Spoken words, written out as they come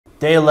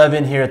Day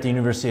 11 here at the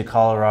University of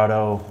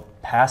Colorado,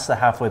 past the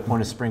halfway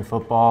point of spring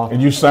football.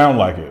 And you sound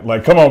like it.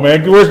 Like, come on,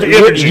 man. Where's the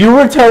energy? You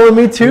were telling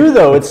me too,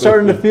 though. It's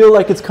starting to feel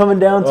like it's coming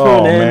down to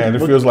an end. Oh, man.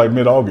 It feels like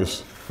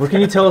mid-August. What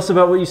can you tell us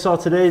about what you saw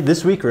today,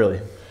 this week,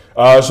 really?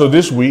 So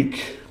this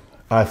week,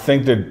 I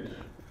think that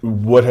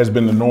what has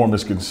been the norm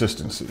is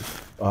consistency.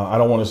 I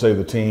don't want to say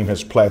the team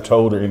has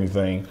plateaued or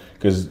anything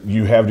because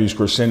you have these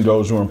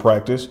crescendos during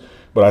practice,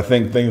 but I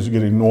think things are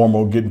getting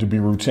normal, getting to be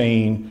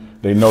routine.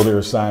 They know their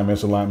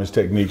assignments, alignments,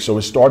 techniques. So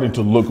it's starting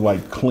to look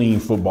like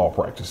clean football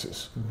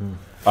practices.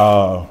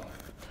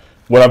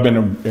 What I've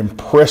been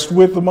impressed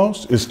with the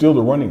most is still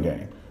the running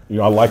game. You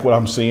know, I like what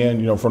I'm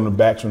seeing, from the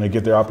backs when they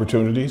get their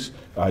opportunities.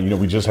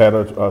 We just had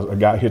a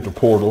guy hit the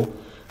portal.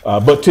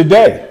 But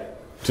today,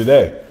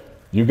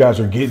 you guys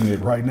are getting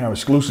it right now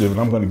exclusive,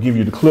 and I'm going to give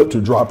you the clip to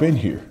drop in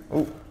here.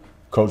 Ooh.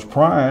 Coach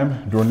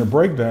Prime, during the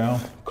breakdown,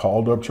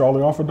 called up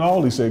Charlie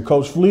Offerdahl. He said,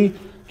 Coach Flea,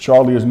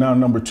 Charlie is now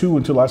number 2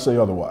 until I say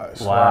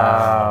otherwise.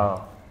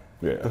 Wow.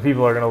 Yeah. The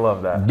people are going to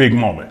love that. Big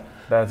moment.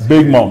 That's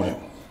big huge. moment.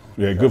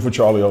 Yeah, good for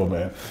Charlie, old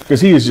man.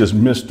 Because he is just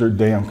Mr.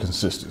 Damn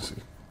Consistency.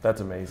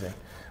 That's amazing.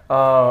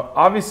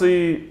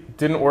 Obviously,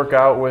 didn't work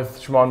out with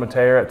Shimon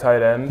Mateer at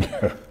tight end.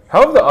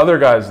 How have the other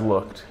guys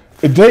looked?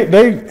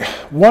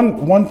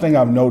 One thing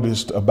I've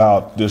noticed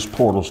about this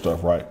portal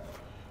stuff, right?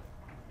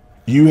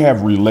 You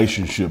have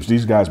relationships.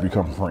 These guys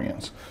become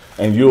friends.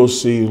 And you'll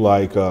see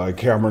like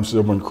Cameron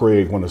Silver and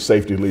Craig when the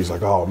safety leads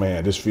like, oh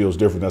man, this feels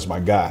different. That's my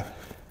guy.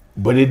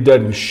 But it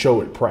doesn't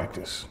show at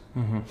practice.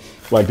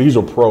 Like these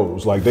are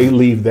pros. Like they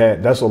leave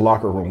that's a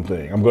locker room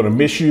thing. I'm going to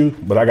miss you,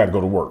 but I got to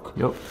go to work.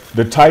 Yep.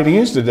 The tight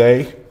ends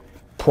today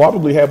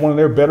probably had one of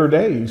their better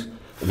days,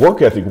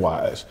 work ethic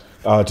wise.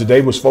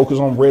 Today was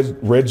focused on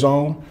red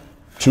zone.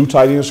 2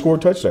 tight ends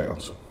scored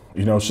touchdowns.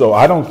 So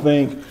I don't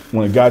think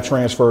when a guy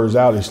transfers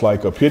out, it's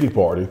like a pity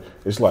party.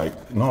 It's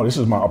like, no, this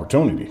is my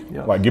opportunity.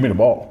 Yep. Like, give me the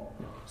ball.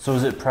 So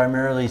is it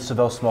primarily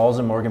Savell Smalls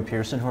and Morgan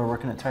Pearson who are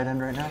working at tight end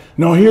right now?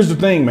 No, here's the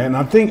thing, man.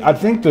 I think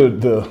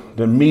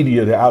the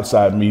media, the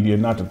outside media,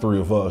 not the three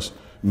of us,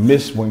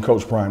 miss when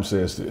Coach Prime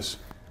says this.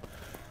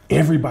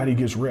 Everybody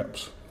gets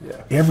reps.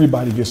 Yeah.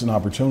 Everybody gets an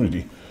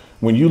opportunity.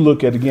 When you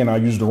look at, again, I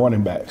use the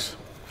running backs.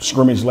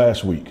 Scrimmage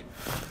last week.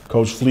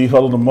 Coach Flea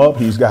huddled them up.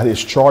 He's got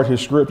his chart,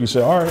 his script. He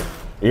said, all right,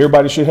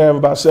 everybody should have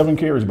about 7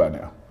 carries by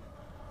now.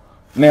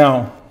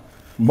 Now,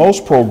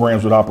 most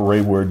programs would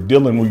operate where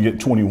Dylan would get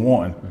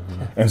 21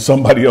 and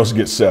somebody else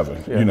gets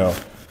 7. Yeah.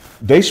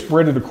 They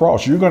spread it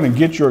across. You're going to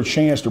get your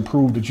chance to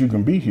prove that you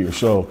can be here.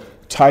 So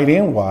tight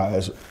end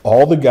wise,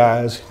 all the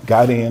guys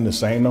got in the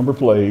same number of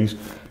plays,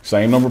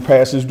 same number of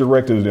passes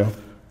directed to them.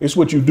 It's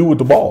what you do with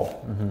the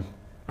ball.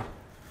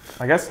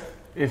 I guess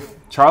if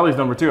Charlie's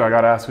number 2, I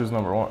got to ask who's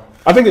number 1.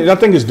 I think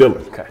it's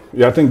Dylan. Okay.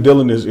 Yeah, I think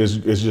Dylan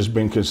is just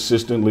been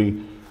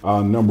consistently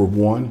number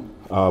 1.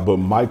 But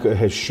Micah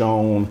has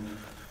shown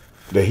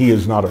that he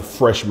is not a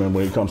freshman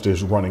when it comes to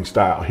his running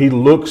style. He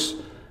looks,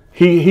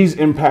 he's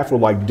impactful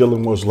like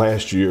Dylan was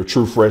last year,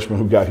 true freshman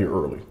who got here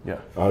early.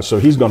 Yeah. So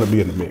he's going to be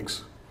in the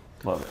mix.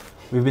 Love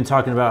it. We've been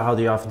talking about how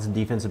the offense and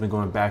defense have been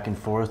going back and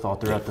forth all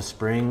throughout the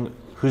spring.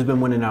 Who's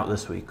been winning out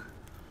this week?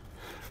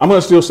 I'm going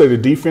to still say the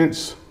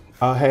defense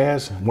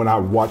has when I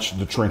watch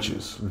the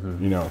trenches.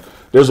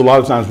 There's a lot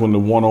of times when the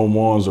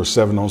 1-on-1s or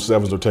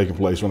 7-on-7s are taking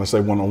place. When I say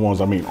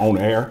 1-on-1s, I mean on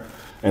air,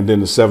 and then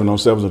the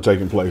 7-on-7s are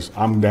taking place.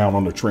 I'm down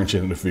on the trench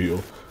end of the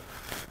field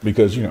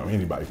because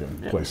anybody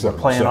can play 7-on-7.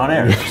 Playing on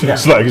air.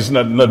 It's like it's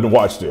nothing to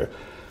watch there.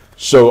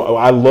 So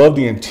I love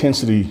the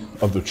intensity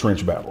of the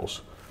trench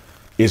battles.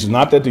 It's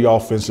not that the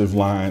offensive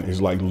line is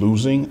like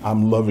losing.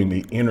 I'm loving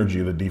the energy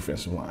of the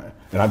defensive line,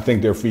 and I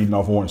think they're feeding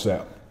off Warren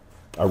Sapp.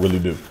 I really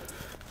do.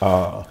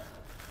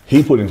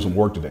 He put in some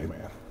work today,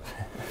 man.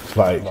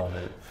 Like,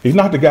 he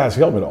knocked the guy's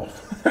helmet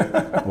off.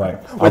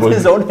 Like,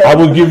 I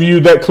will give you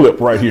that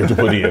clip right here to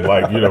put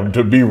in,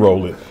 to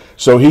B-roll it.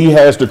 So he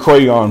has the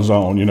crayons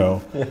on,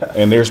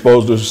 and they're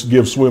supposed to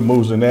give swim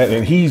moves and that,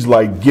 and he's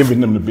like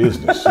giving them the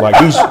business. Like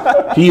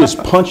he is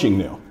punching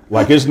them.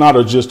 Like it's not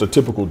just a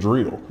typical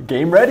drill.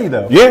 Game ready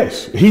though.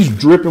 Yes, he's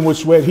dripping with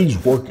sweat. He's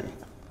working.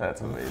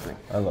 That's amazing.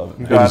 I love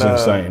it. It is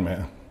insane,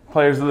 man.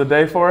 Players of the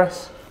day for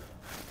us?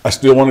 I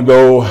still want to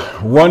go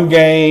run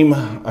game.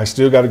 I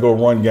still got to go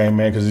run game,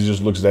 man, because he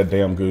just looks that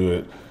damn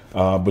good.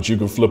 But you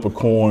can flip a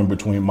coin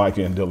between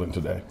Micah and Dylan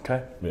today.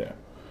 Okay. Yeah,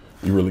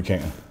 you really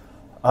can.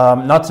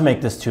 Not to make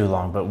this too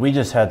long, but we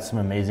just had some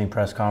amazing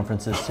press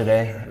conferences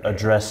today,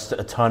 addressed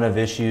a ton of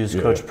issues,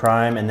 Coach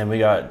Prime, and then we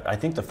got, I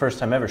think the first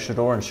time ever,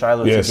 Shador and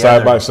Shiloh together.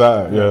 Side by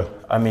side, yeah.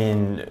 I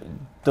mean,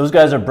 those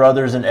guys are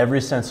brothers in every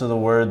sense of the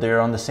word.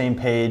 They're on the same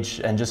page,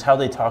 and just how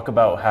they talk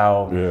about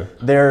how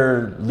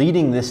they're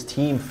leading this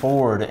team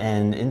forward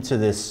and into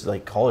this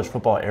like college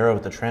football era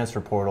with the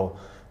transfer portal.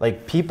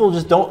 Like people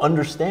just don't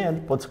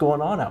understand what's going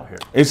on out here.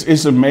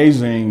 It's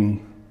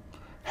amazing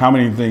how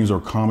many things are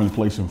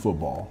commonplace in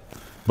football,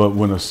 but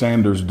when a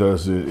Sanders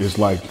does it, it's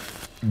like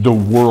the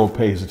world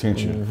pays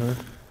attention.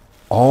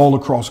 All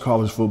across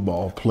college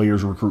football,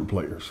 players recruit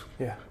players.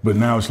 Yeah. But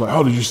now it's like,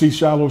 oh, did you see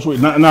Shiloh Sweet?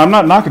 No, I'm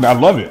not knocking it. I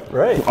love it.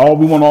 Right.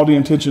 We want all the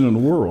attention in the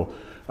world.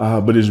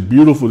 But it's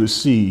beautiful to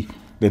see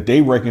that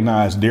they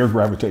recognize their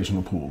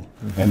gravitational pull,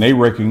 and they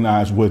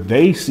recognize what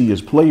they see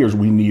as players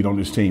we need on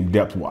this team,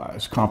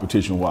 depth-wise,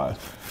 competition-wise,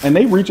 and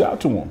they reach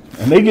out to them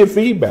and they get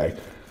feedback.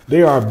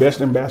 They are our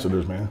best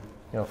ambassadors, man.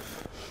 Yep.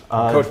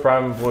 Coach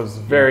Prime was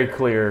very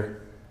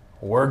clear.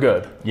 We're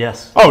good.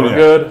 Yes. Oh, we're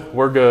good.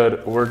 We're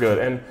good. We're good.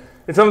 And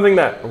it's something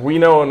that we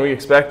know and we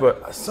expect,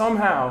 but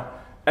somehow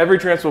every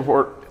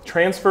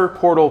transfer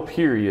portal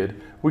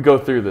period we go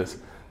through this.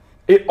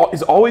 It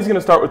is always going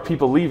to start with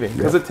people leaving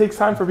because it takes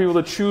time for people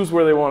to choose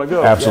where they want to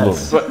go. Absolutely.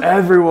 Yes. But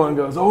everyone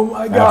goes, oh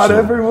my God,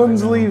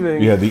 everyone's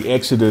leaving. Yeah, the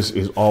exodus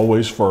is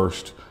always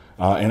first.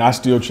 And I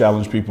still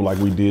challenge people like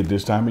we did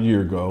this time a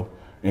year ago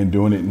and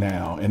doing it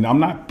now. And I'm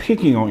not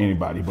picking on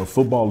anybody, but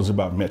football is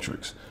about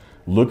metrics.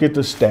 Look at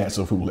the stats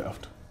of who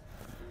left.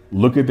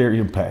 Look at their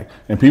impact.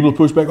 And people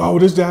push back, oh,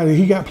 this guy,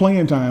 he got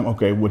playing time.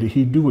 Okay, what did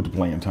he do with the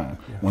playing time?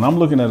 Yeah. When I'm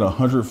looking at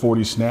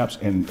 140 snaps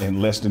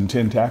and less than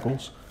 10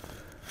 tackles,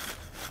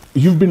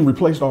 you've been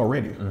replaced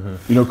already.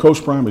 You know,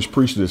 Coach Prime has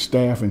preached to his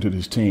staff and to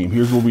his team,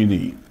 here's what we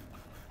need.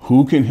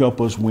 Who can help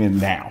us win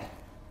now?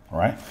 All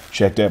right,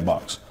 check that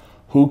box.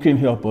 Who can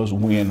help us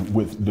win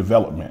with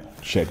development?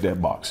 Check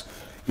that box.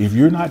 If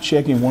you're not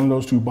checking one of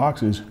those two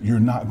boxes,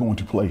 you're not going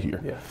to play here.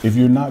 Yeah. If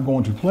you're not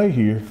going to play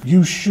here,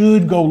 you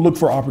should go look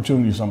for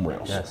opportunity somewhere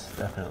else. Yes,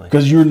 definitely.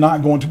 Because you're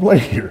not going to play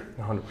here.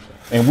 100%.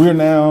 And we're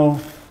now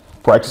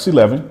practice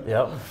 11.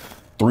 Yep.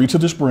 3 to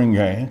the spring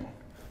game.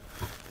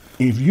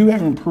 If you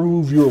haven't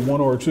proved you're a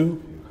 1 or a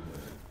 2,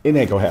 it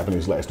ain't gonna happen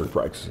these last 3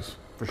 practices.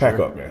 Pack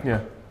up, man.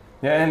 Yeah.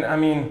 Yeah, and I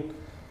mean,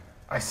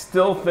 I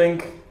still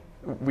think,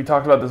 we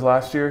talked about this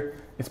last year,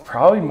 it's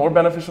probably more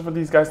beneficial for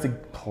these guys to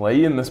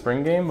play in the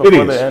spring game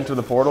before they enter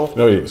the portal.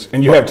 No, it is.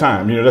 And you have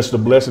time. You know, that's the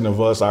blessing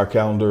of us, our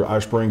calendar. Our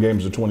spring game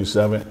is the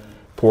 27th.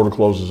 Portal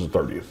closes the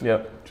 30th.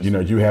 Yep. You know,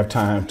 you have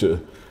time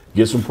to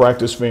get some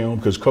practice film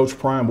because Coach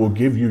Prime will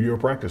give you your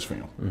practice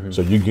film.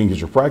 So you can get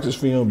your practice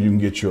film, you can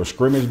get your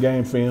scrimmage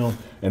game film,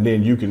 and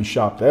then you can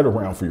shop that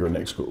around for your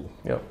next school.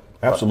 Yep.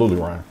 Absolutely,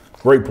 Ryan.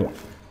 Great point.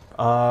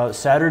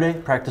 Saturday,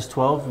 practice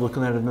 12,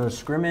 looking at another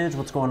scrimmage.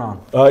 What's going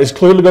on? It's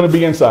clearly going to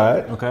be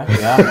inside. Okay,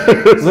 yeah.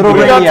 Little we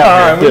got rainy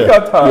out time. there. We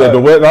got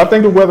time. Yeah, I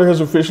think the weather has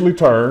officially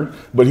turned,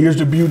 but here's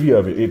the beauty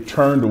of it. It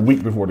turned a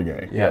week before the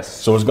game. Yes.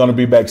 So it's going to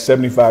be back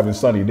 75 and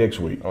sunny next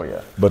week. Oh,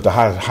 yeah. But the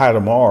high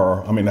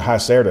tomorrow, the high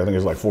Saturday, I think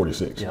it's like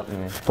 46. Yep.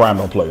 Prime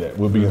don't play that.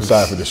 We'll be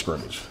inside for this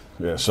scrimmage.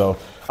 Yeah, so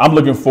I'm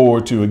looking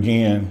forward to,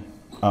 again,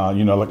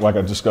 like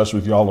I discussed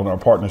with y'all on our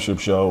partnership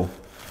show,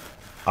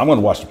 I'm going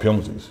to watch the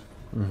penalties.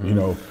 You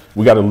know,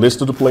 we got a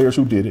list of the players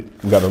who did it.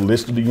 We got a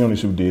list of the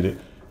units who did it.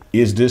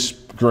 Is this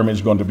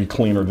scrimmage going to be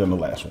cleaner than the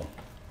last one?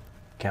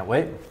 Can't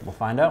wait. We'll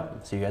find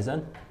out. See you guys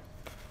then.